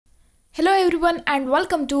Hello everyone and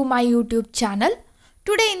welcome to my YouTube channel.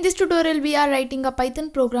 Today in this tutorial we are writing a Python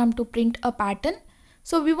program to print a pattern.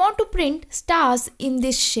 So we want to print stars in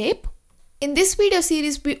this shape. In this video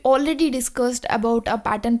series we already discussed about a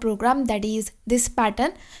pattern program, that is this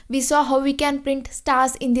pattern. We saw how we can print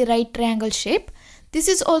stars in the right triangle shape. This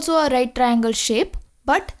is also a right triangle shape,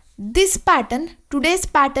 but this pattern, today's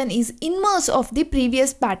pattern, is inverse of the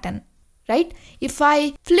previous pattern, right? If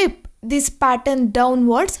I flip this pattern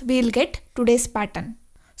downwards, we will get today's pattern.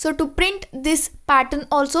 So to print this pattern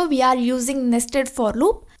also we are using nested for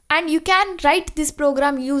loop, and you can write this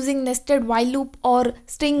program using nested while loop or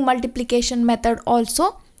string multiplication method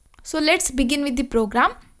also. So let's begin with the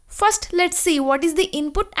program. First let's see what is the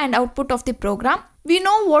input and output of the program. We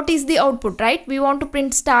know what is the output, right? We want to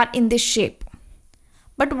print star in this shape.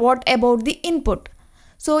 But what about the input?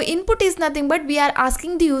 So input is nothing but we are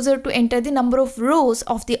asking the user to enter the number of rows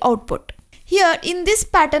of the output. Here in this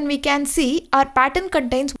pattern we can see our pattern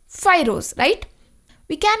contains 5 rows, right?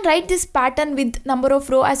 We can write this pattern with number of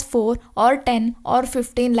row as 4 or 10 or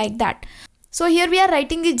 15 like that. So here we are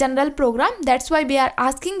writing the general program. That's why we are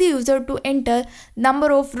asking the user to enter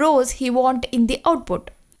number of rows he want in the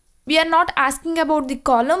output. We are not asking about the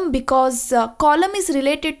column because column is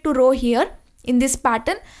related to row here in this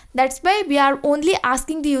pattern. That's why we are only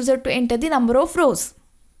asking the user to enter the number of rows.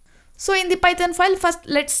 So in the Python file, first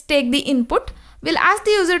let's take the input. We'll ask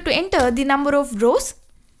the user to enter the number of rows.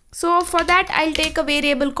 So for that I'll take a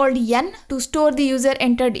variable called n to store the user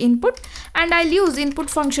entered input, and I'll use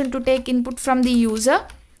input function to take input from the user,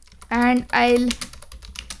 and I'll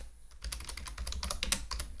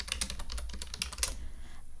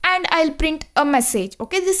print a message.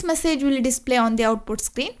 Okay, this message will display on the output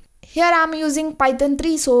screen. Here I am using Python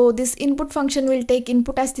 3, so this input function will take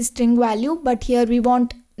input as the string value, but here we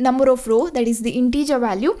want number of row, that is the integer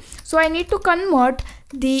value. So I need to convert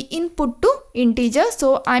the input to integer,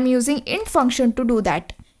 so I am using int function to do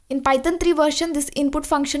that. In Python 3 version, this input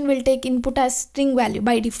function will take input as string value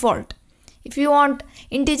by default. If you want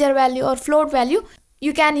integer value or float value,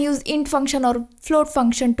 you can use int function or float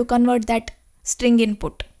function to convert that string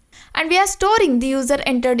input. And we are storing the user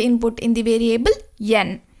entered input in the variable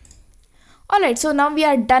n. Alright, so now we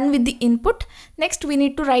are done with the input. Next we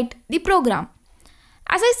need to write the program.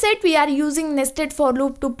 As I said, we are using nested for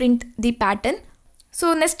loop to print the pattern.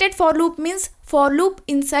 So nested for loop means for loop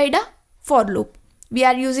inside a for loop. We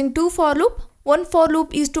are using two for loop. One for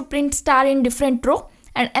loop is to print star in different row,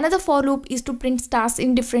 and another for loop is to print stars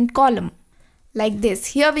in different column. Like this.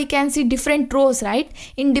 Here we can see different rows, right?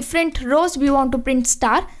 In different rows we want to print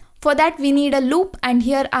star. For that we need a loop, and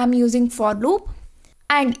here I am using for loop.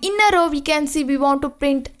 And in a row we can see we want to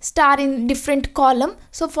print star in different column.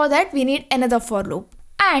 So for that we need another for loop.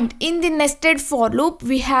 And in the nested for loop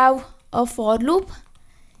we have a for loop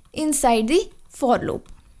inside the for loop.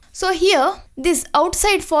 So here this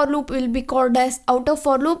outside for loop will be called as outer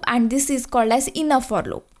for loop, and this is called as inner for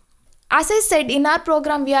loop. As I said, in our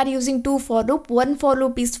program we are using two for loop. One for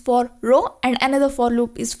loop is for row and another for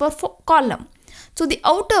loop is for column. So the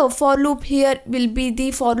outer for loop here will be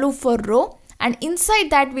the for loop for row, and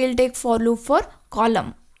inside that we'll take for loop for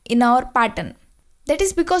column in our pattern. That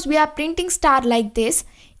is because we are printing star like this.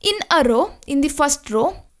 In a row, in the first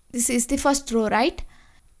row, this is the first row, right?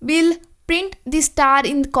 We'll print the star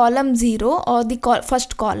in column 0 or the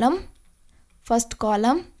first column.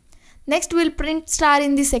 Next we'll print star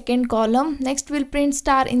in the second column. Next we'll print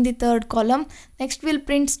star in the third column. Next we'll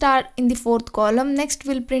print star in the fourth column. Next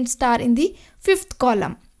we'll print star in the fifth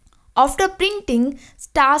column. After printing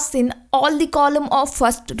stars in all the column of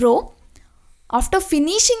first row, after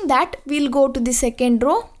finishing that we'll go to the second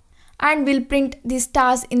row and we'll print the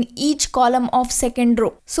stars in each column of second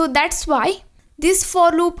row. So that's why this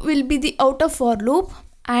for loop will be the outer for loop,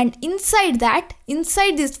 and inside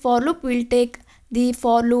this for loop we'll take the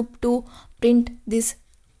for loop to print this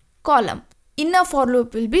column. Inner for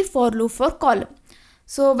loop will be for loop for column.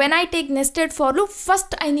 So when I take nested for loop,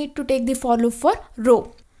 first I need to take the for loop for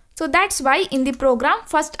row. So that's why in the program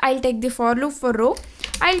first I'll take the for loop for row.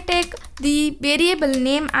 I'll take the variable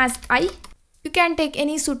name as I. You can take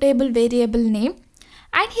any suitable variable name.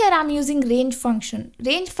 And here I'm using range function.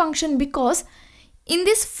 Range function because in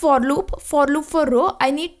this for loop for row,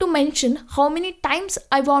 I need to mention how many times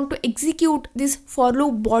I want to execute this for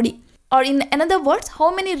loop body. Or in other words,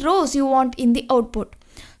 how many rows you want in the output.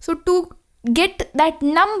 So to get that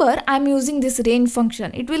number, I'm using this range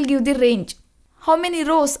function. It will give the range. How many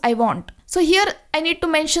rows I want. So here I need to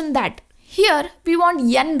mention that. Here we want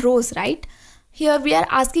n rows, right? Here we are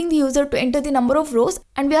asking the user to enter the number of rows,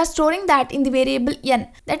 and we are storing that in the variable n.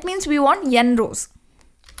 That means we want n rows.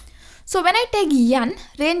 So when I take n,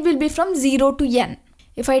 range will be from 0 to n.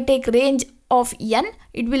 If I take range of n,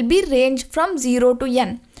 it will be range from 0 to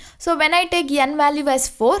n. So when I take n value as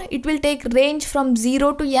 4, it will take range from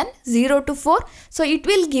 0 to n, 0 to 4. So it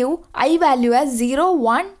will give I value as 0,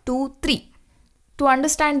 1, 2, 3. To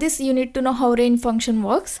understand this, you need to know how range function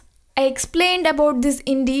works. I explained about this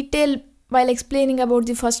in detail while explaining about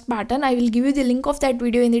the first pattern. I will give you the link of that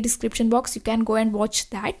video in the description box. You can go and watch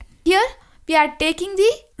that. Here we are taking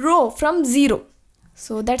the row from 0.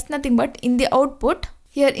 So that's nothing but in the output,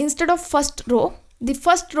 here instead of first row, the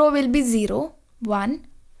first row will be 0, 1,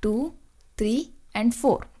 2, 3 and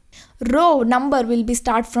 4. Row number will be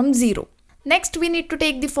start from 0. Next we need to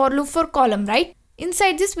take the for loop for column, right?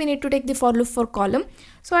 Inside this we need to take the for loop for column.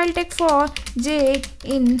 So I'll take for j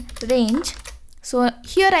in range. So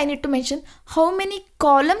here I need to mention how many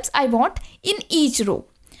columns I want in each row.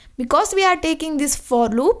 Because we are taking this for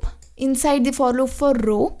loop inside the for loop for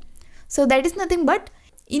row. So that is nothing but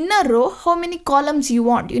in a row how many columns you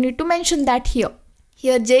want. You need to mention that here.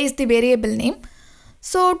 Here j is the variable name.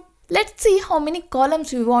 So let's see how many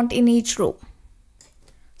columns we want in each row.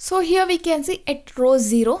 So here we can see at row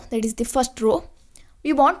 0, that is the first row,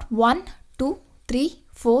 we want 1, 2, 3,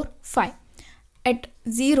 4, 5. At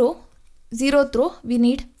 0th row we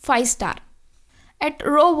need 5 star. At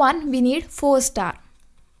row 1 we need 4 star.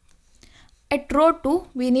 At row 2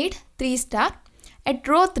 we need 3 star. At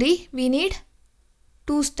row 3 we need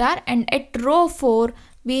 2 star, and at row 4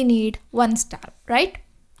 we need 1 star, right?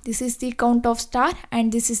 This is the count of star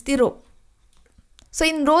and this is the row. So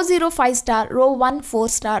in row 0 5 star, row 1 4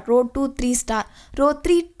 star, row 2 3 star, row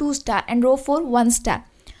 3 2 star and row 4 1 star.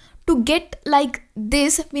 To get like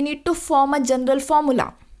this we need to form a general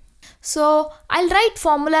formula. So I'll write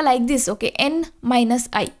formula like this, okay, n minus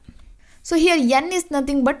I. So here n is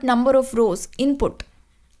nothing but number of rows input,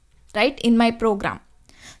 right, in my program.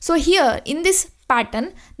 So here in this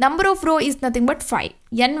pattern, number of row is nothing but 5.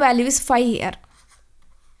 N value is 5 here.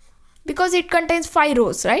 Because it contains 5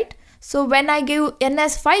 rows, right? So when I give n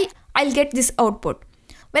as 5, I'll get this output.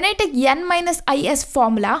 When I take n minus I as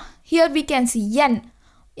formula, here we can see n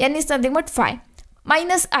is nothing but 5.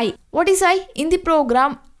 Minus I. What is I? In the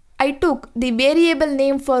program, I took the variable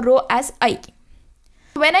name for row as I.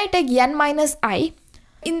 When I take n minus I,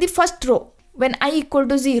 in the first row, when I equal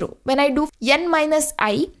to 0, when I do n minus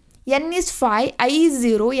I, n is 5, I is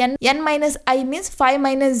 0, n minus I means 5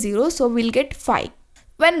 minus 0, so we'll get 5.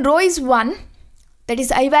 When row is 1, that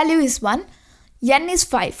is I value is 1, n is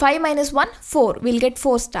 5, 5 minus 1, 4, we'll get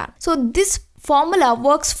 4 star. So this formula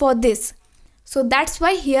works for this. So that's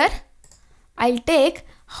why here I'll take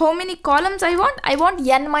how many columns I want. I want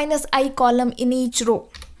n minus I column in each row.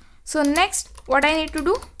 So next what I need to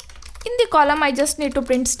do, in the column I just need to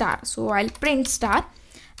print star. So I'll print star,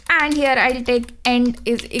 and here I'll take end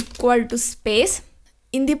is equal to space.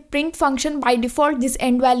 In the print function by default this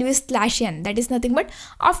end value is /n. That is nothing but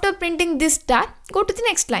after printing this star, go to the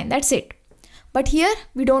next line. That's it. But here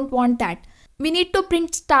we don't want that. We need to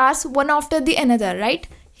print stars one after the another, right?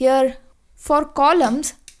 Here for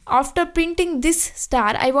columns, after printing this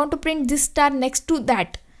star, I want to print this star next to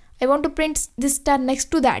that. I want to print this star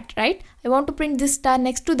next to that, right? I want to print this star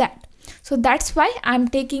next to that. So that's why I'm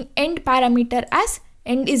taking end parameter as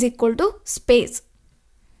end is equal to space.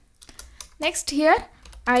 Next here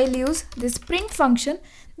I'll use this print function.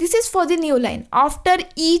 This is for the new line. After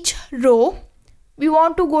each row we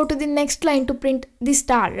want to go to the next line to print the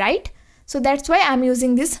star, right? So that's why I'm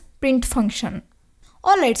using this print function.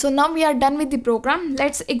 Alright, so now we are done with the program.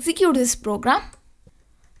 Let's execute this program.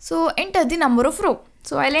 So enter the number of row.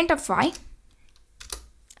 So I'll enter 5,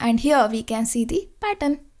 and here we can see the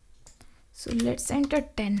pattern. So let's enter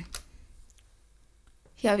 10.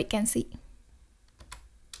 Here we can see.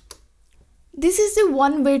 This is the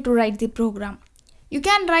one way to write the program. You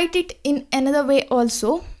can write it in another way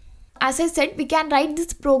also. As I said, we can write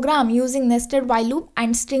this program using nested while loop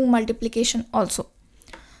and string multiplication also.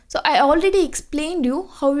 So I already explained you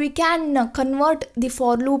how we can convert the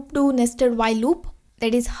for loop to nested while loop.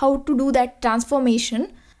 That is how to do that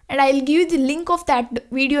transformation. And I'll give you the link of that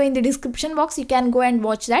video in the description box. You can go and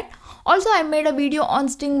watch that. Also, I made a video on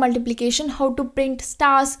string multiplication, how to print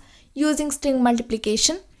stars using string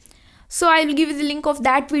multiplication. So I will give you the link of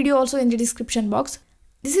that video also in the description box.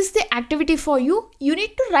 This is the activity for you. You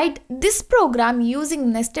need to write this program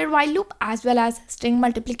using nested while loop as well as string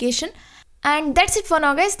multiplication. And that's it for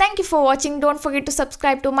now guys. Thank you for watching. Don't forget to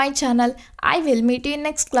subscribe to my channel. I will meet you in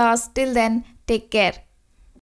next class. Till then, take care.